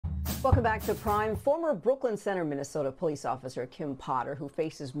Welcome back to Prime. Former Brooklyn Center, Minnesota police officer Kim Potter, who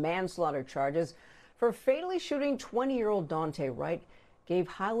faces manslaughter charges for fatally shooting 20-year-old Daunte Wright, gave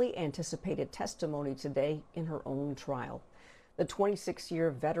highly anticipated testimony today in her own trial. The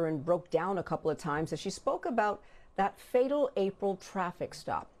 26-year veteran broke down a couple of times as she spoke about that fatal April traffic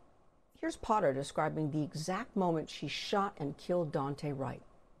stop. Here's Potter describing the exact moment she shot and killed Daunte Wright.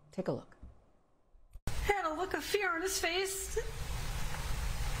 Take a look. I had a look of fear on his face.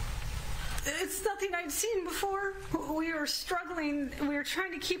 It's nothing I'd seen before. We were struggling. We were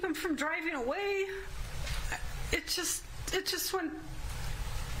trying to keep him from driving away. It just went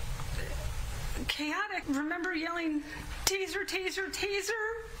chaotic. I remember yelling, "Taser, taser,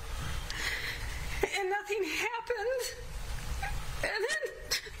 taser," and nothing happened. And then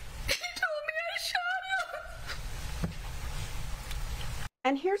he told me I shot him.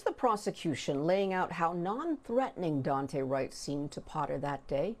 And here's the prosecution laying out how non-threatening Daunte Wright seemed to Potter that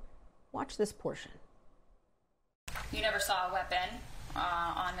day. Watch this portion. You never saw a weapon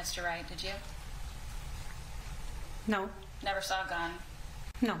on Mr. Wright, did you? No. Never saw a gun?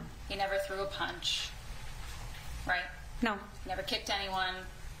 No. He never threw a punch, right? No. Never kicked anyone?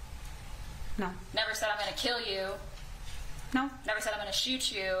 No. Never said, "I'm going to kill you"? No. Never said, "I'm going to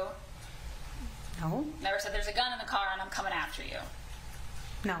shoot you"? No. Never said, "There's a gun in the car and I'm coming after you"?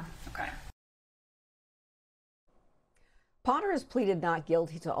 No. Okay. Potter has pleaded not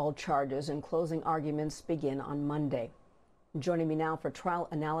guilty to all charges, and closing arguments begin on Monday. Joining me now for trial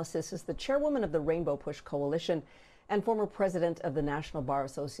analysis is the chairwoman of the Rainbow Push Coalition and former president of the National Bar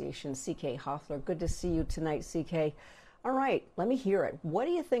Association, C.K. Hoffler. Good to see you tonight, C.K. All right, let me hear it. What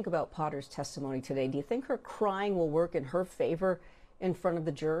do you think about Potter's testimony today? Do you think her crying will work in her favor in front of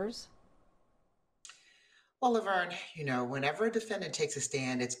the jurors? Well, Laverne, whenever a defendant takes a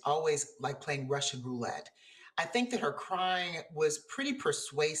stand, it's always like playing Russian roulette. I think that her crying was pretty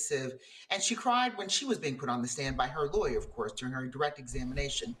persuasive, and she cried when she was being put on the stand by her lawyer, of course, during her direct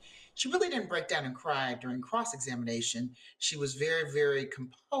examination. She really didn't break down and cry during cross-examination. She was very, very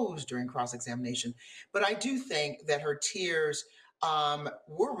composed during cross-examination. But I do think that her tears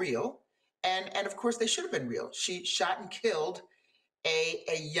were real, and of course, they should have been real. She shot and killed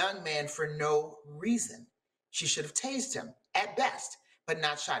a young man for no reason. She should have tased him at best, but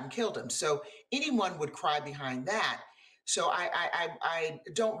not shot and killed him. So anyone would cry behind that. So I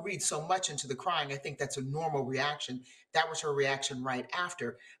don't read so much into the crying. I think that's a normal reaction. That was her reaction right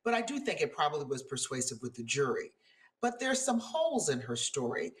after. But I do think it probably was persuasive with the jury. But there's some holes in her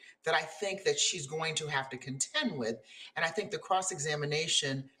story that I think that she's going to have to contend with. And I think the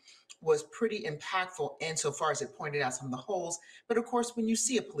cross-examination was pretty impactful insofar as it pointed out some of the holes. But of course, when you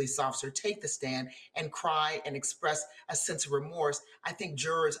see a police officer take the stand and cry and express a sense of remorse, I think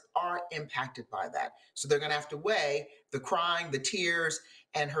jurors are impacted by that. So they're going to have to weigh the crying, the tears,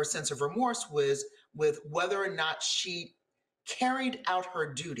 and her sense of remorse with whether or not she carried out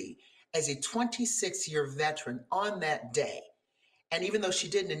her duty as a 26-year veteran on that day. And even though she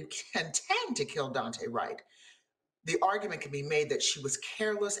didn't intend to kill Daunte Wright, the argument can be made that she was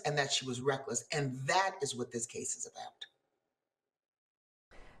careless and that she was reckless. And that is what this case is about.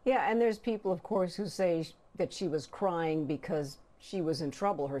 Yeah, and there's people, of course, who say that she was crying because she was in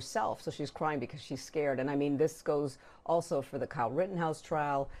trouble herself. So she's crying because she's scared. And I mean, this goes also for the Kyle Rittenhouse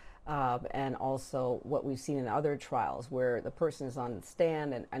trial and also what we've seen in other trials where the person is on the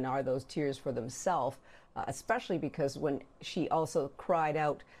stand and are those tears for themselves, especially because when she also cried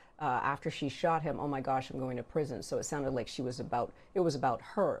out after she shot him, "Oh my gosh, I'm going to prison." So it sounded like it was about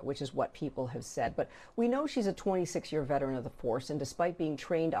her, which is what people have said. But we know she's a 26-year veteran of the force, and despite being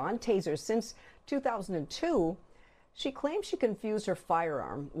trained on tasers since 2002, she claims she confused her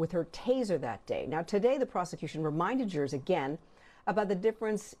firearm with her taser that day. Now, today, the prosecution reminded jurors again about the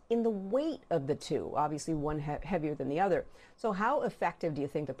difference in the weight of the two, obviously one heavier than the other. So how effective do you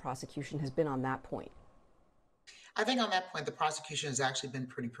think the prosecution has been on that point? I think on that point, the prosecution has actually been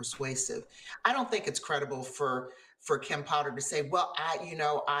pretty persuasive. I don't think it's credible for Kim Potter to say, well,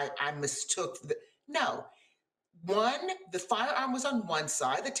 I mistook. No. One, the firearm was on one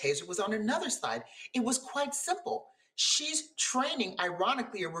side, the taser was on another side. It was quite simple. She's training,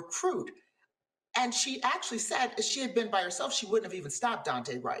 ironically, a recruit. And she actually said if she had been by herself, she wouldn't have even stopped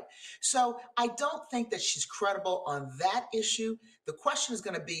Daunte Wright. So I don't think that she's credible on that issue. The question is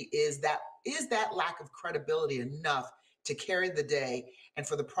going to be, is that lack of credibility enough to carry the day and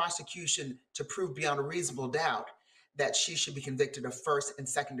for the prosecution to prove beyond a reasonable doubt that she should be convicted of first and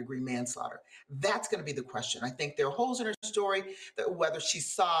second degree manslaughter? That's going to be the question. I think there are holes in her story, that whether she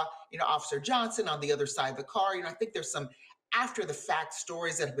saw, Officer Johnson on the other side of the car. I think there's some after the fact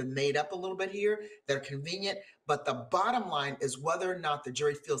stories that have been made up a little bit here that are convenient. But the bottom line is whether or not the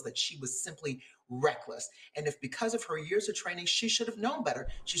jury feels that she was simply reckless. And if because of her years of training, she should have known better,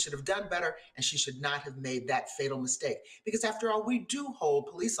 she should have done better, and she should not have made that fatal mistake. Because after all, we do hold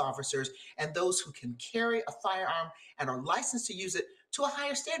police officers and those who can carry a firearm and are licensed to use it to a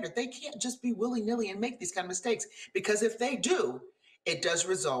higher standard. They can't just be willy-nilly and make these kind of mistakes, because if they do, it does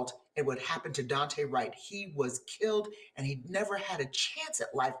result in what happened to Daunte Wright. He was killed and he never had a chance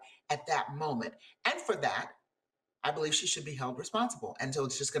at life at that moment. And for that, I believe she should be held responsible. And so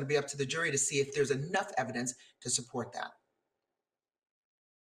it's just going to be up to the jury to see if there's enough evidence to support that.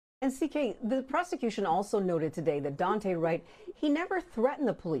 And CK, the prosecution also noted today that Daunte Wright, he never threatened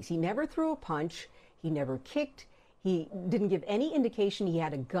the police. He never threw a punch. He never kicked. He didn't give any indication he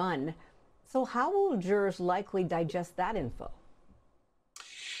had a gun. So how will jurors likely digest that info?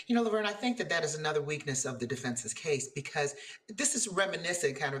 You know, Laverne, I think that that is another weakness of the defense's case, because this is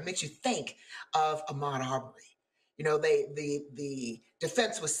reminiscent, kind of makes you think of Ahmaud Arbery. You know, the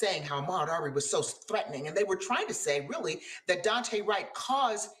defense was saying how Ahmaud Arbery was so threatening, and they were trying to say, really, that Daunte Wright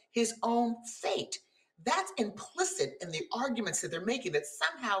caused his own fate. That's implicit in the arguments that they're making, that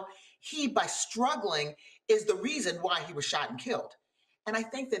somehow he, by struggling, is the reason why he was shot and killed. And I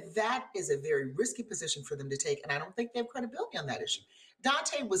think that that is a very risky position for them to take, and I don't think they have credibility on that issue.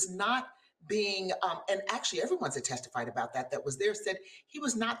 Daunte was not being, and actually everyone's that testified about that, that was there, said he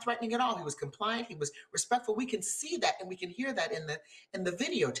was not threatening at all. He was compliant. He was respectful. We can see that and we can hear that in the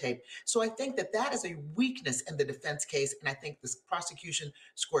videotape. So I think that that is a weakness in the defense case, and I think this prosecution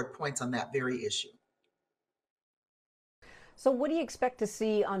scored points on that very issue. So what do you expect to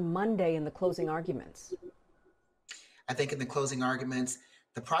see on Monday in the closing arguments? I think in the closing arguments,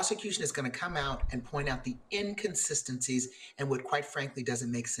 the prosecution is going to come out and point out the inconsistencies and what, quite frankly, doesn't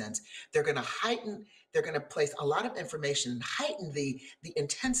make sense. They're going to place a lot of information and heighten the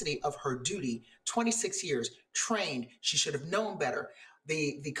intensity of her duty. 26 years, trained, she should have known better.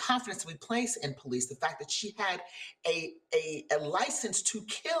 The confidence that we place in police, the fact that she had a license to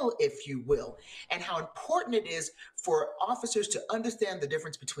kill, if you will, and how important it is for officers to understand the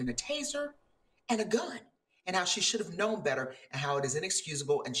difference between a taser and a gun, and how she should have known better, and how it is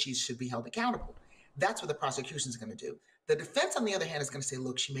inexcusable and she should be held accountable. That's what the prosecution is going to do. The defense, on the other hand, is going to say,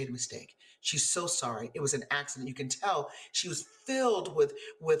 look, she made a mistake. She's so sorry. It was an accident. You can tell she was filled with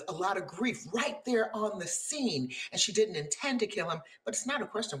a lot of grief right there on the scene, and she didn't intend to kill him. But it's not a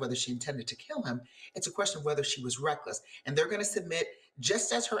question of whether she intended to kill him. It's a question of whether she was reckless. And they're going to submit,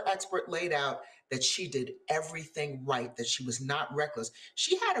 just as her expert laid out, that she did everything right, that she was not reckless.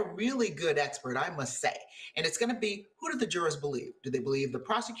 She had a really good expert, I must say. And it's going to be, who do the jurors believe? Do they believe the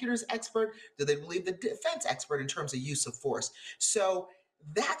prosecutor's expert? Do they believe the defense expert in terms of use of force? So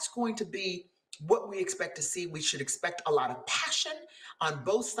that's going to be what we expect to see. We should expect a lot of passion on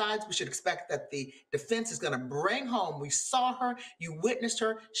both sides. We should expect that the defense is going to bring home, we saw her, you witnessed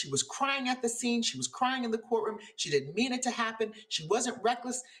her, she was crying at the scene, she was crying in the courtroom, she didn't mean it to happen, she wasn't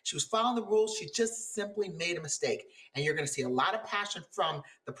reckless, she was following the rules, she just simply made a mistake. And you're going to see a lot of passion from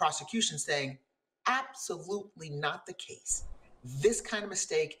the prosecution saying, absolutely not the case. This kind of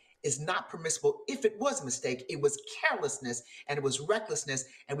mistake is not permissible. If it was a mistake, it was carelessness and it was recklessness,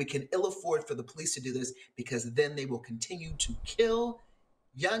 and we can ill afford for the police to do this, because then they will continue to kill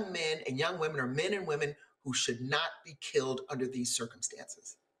young men and young women, or men and women who should not be killed under these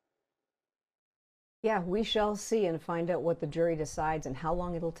circumstances. Yeah, we shall see and find out what the jury decides and how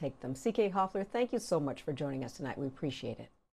long it'll take them. CK Hoffler, thank you so much for joining us tonight. We appreciate it.